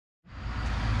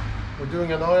We're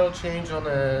doing an oil change on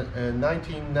a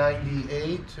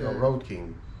 1998 Road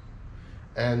King.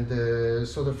 And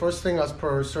so the first thing, as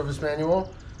per service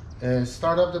manual,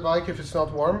 start up the bike if it's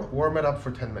not warm, warm it up for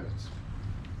 10 minutes.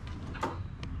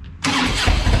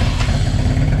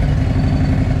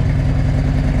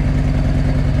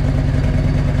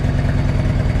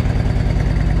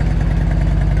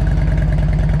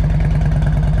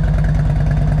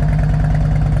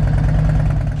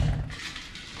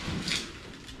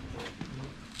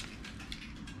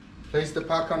 Place the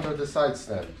pack under the side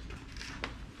stand.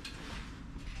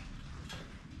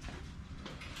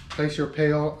 Place your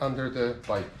pail under the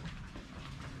bike.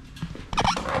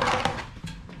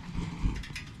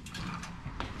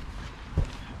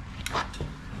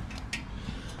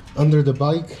 Under the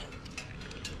bike,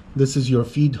 this is your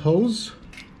feed hose,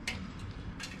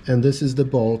 and this is the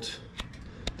bolt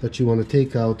that you want to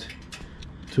take out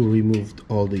to remove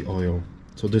all the oil.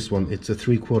 So this one, it's a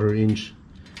 3/4 inch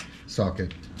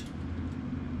socket.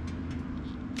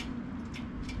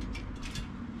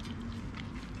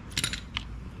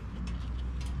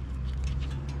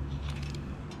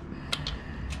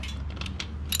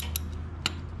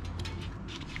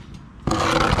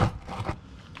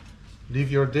 Leave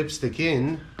your dipstick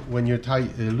in when you're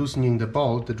loosening the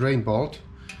bolt, the drain bolt,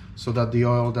 so that the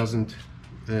oil doesn't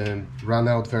run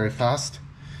out very fast.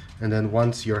 And then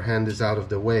once your hand is out of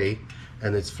the way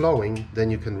and it's flowing, then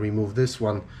you can remove this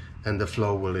one and the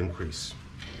flow will increase.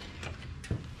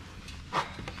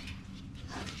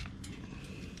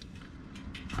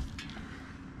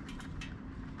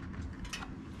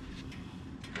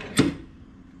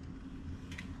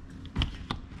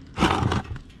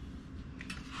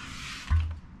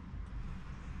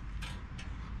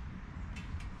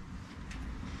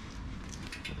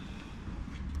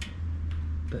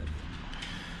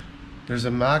 There's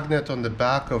a magnet on the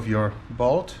back of your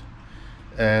bolt,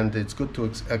 and it's good to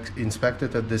inspect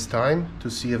it at this time to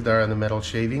see if there are any metal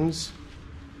shavings.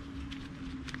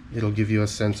 It'll give you a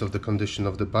sense of the condition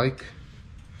of the bike.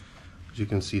 As you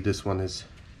can see, this one is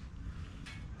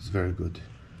very good.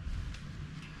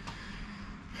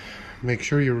 Make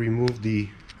sure you remove the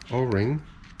O-ring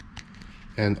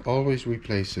and always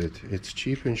replace it. It's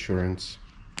cheap insurance,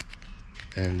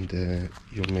 and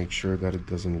you'll make sure that it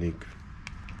doesn't leak.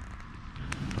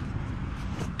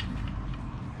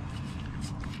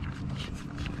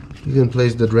 You can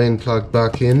place the drain plug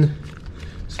back in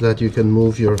so that you can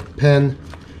move your pen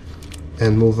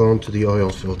and move on to the oil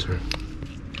filter.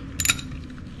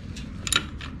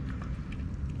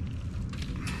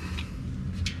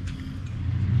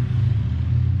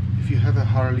 If you have a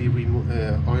Harley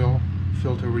oil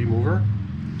filter remover,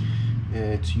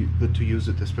 it's good to use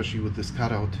it, especially with this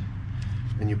cutout,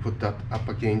 and you put that up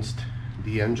against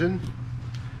the engine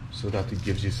so that it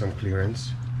gives you some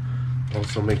clearance.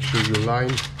 Also, make sure you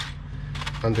line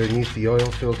underneath the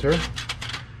oil filter.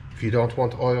 If you don't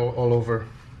want oil all over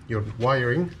your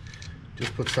wiring,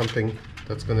 just put something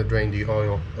that's going to drain the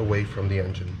oil away from the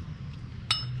engine.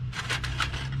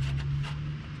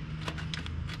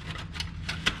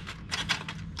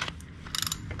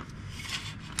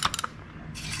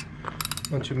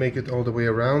 Once you make it all the way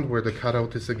around where the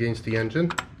cutout is against the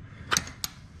engine,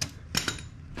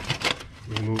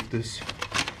 remove this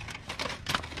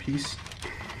piece.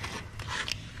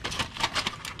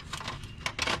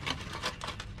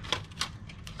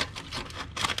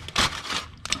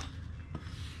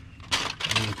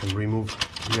 And you can remove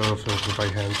the oil filter by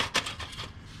hand.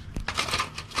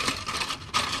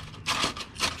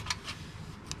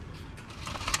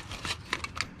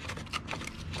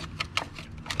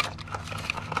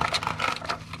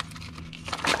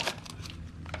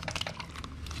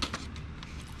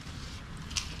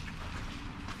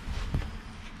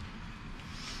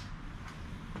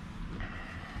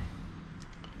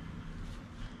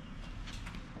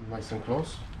 Nice and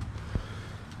close.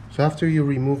 So after you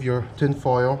remove your tin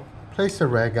foil, place a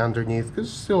rag underneath, because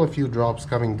there's still a few drops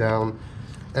coming down.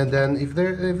 And then if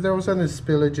there was any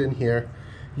spillage in here,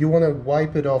 you want to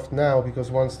wipe it off now, because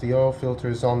once the oil filter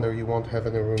is on there, you won't have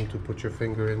any room to put your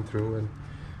finger in through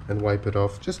and wipe it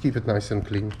off. Just keep it nice and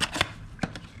clean.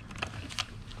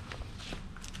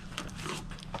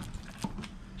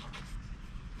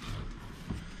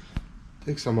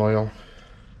 Take some oil,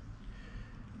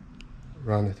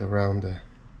 run it around the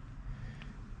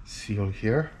seal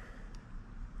here.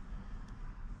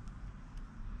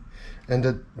 And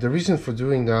the reason for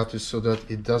doing that is so that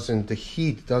the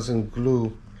heat doesn't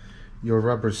glue your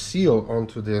rubber seal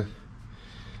onto the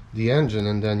engine,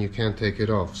 and then you can't take it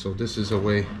off. So this is a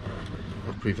way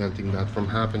of preventing that from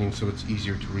happening, so it's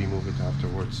easier to remove it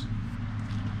afterwards.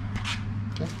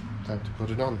 Okay, time to put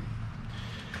it on.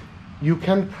 You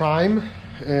can prime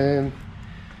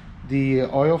the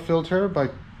oil filter by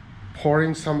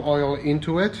pouring some oil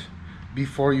into it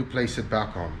before you place it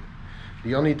back on.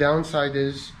 The only downside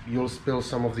is you'll spill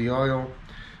some of the oil,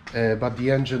 but the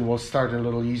engine will start a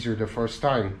little easier the first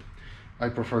time. I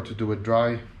prefer to do it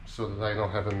dry so that I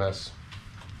don't have a mess.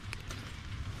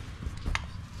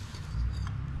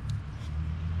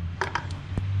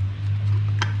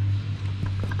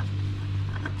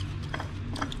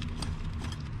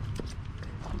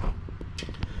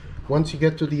 Once you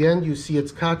get to the end, you see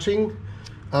it's catching.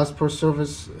 As per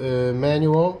service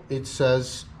manual, it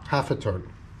says half a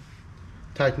turn.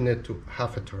 Tighten it to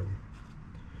half a turn.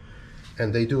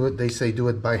 And they say do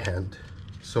it by hand.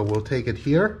 So we'll take it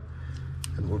here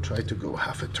and we'll try to go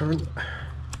half a turn.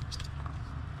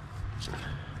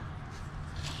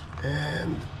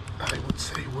 And I would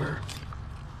say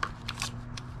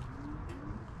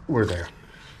we're there.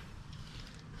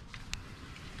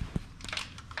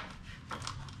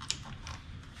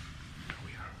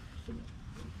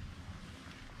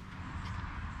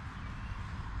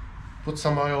 Put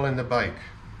some oil in the bike.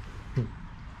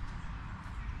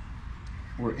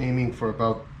 We're aiming for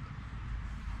about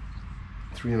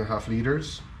 3.5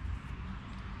 liters.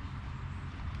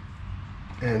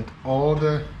 And all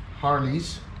the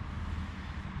Harleys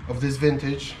of this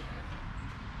vintage,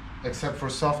 except for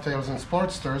Softails and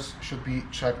Sportsters, should be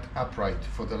checked upright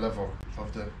for the level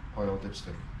of the oil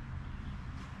dipstick.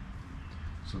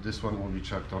 So this one will be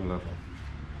checked on level.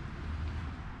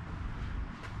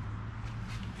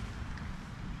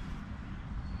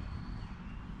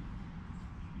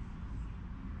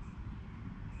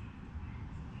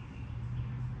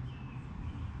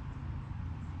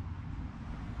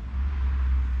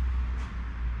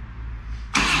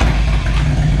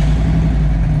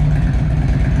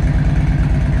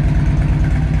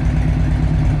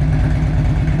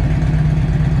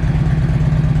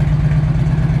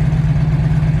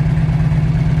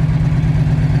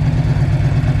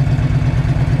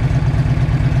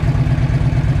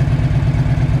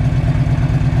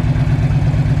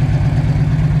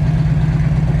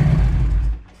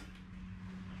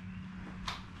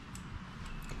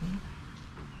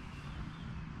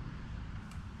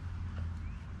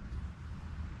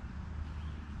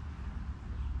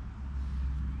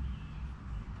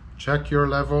 Check your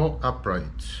level upright.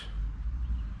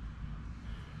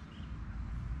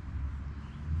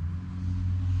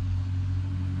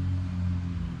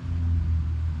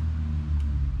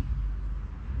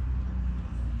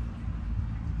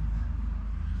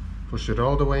 Push it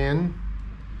all the way in,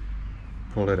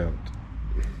 pull it out.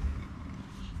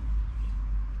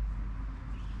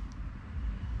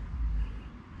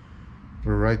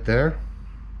 We're right there,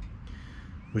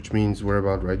 which means we're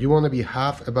about right. You want to be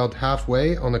about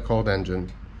halfway on a cold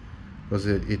engine because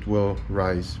it will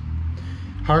rise.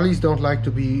 Harleys don't like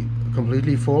to be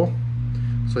completely full,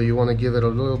 so you want to give it a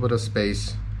little bit of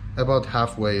space. About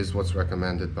halfway is what's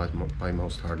recommended by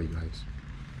most Harley guys.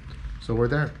 So we're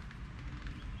there.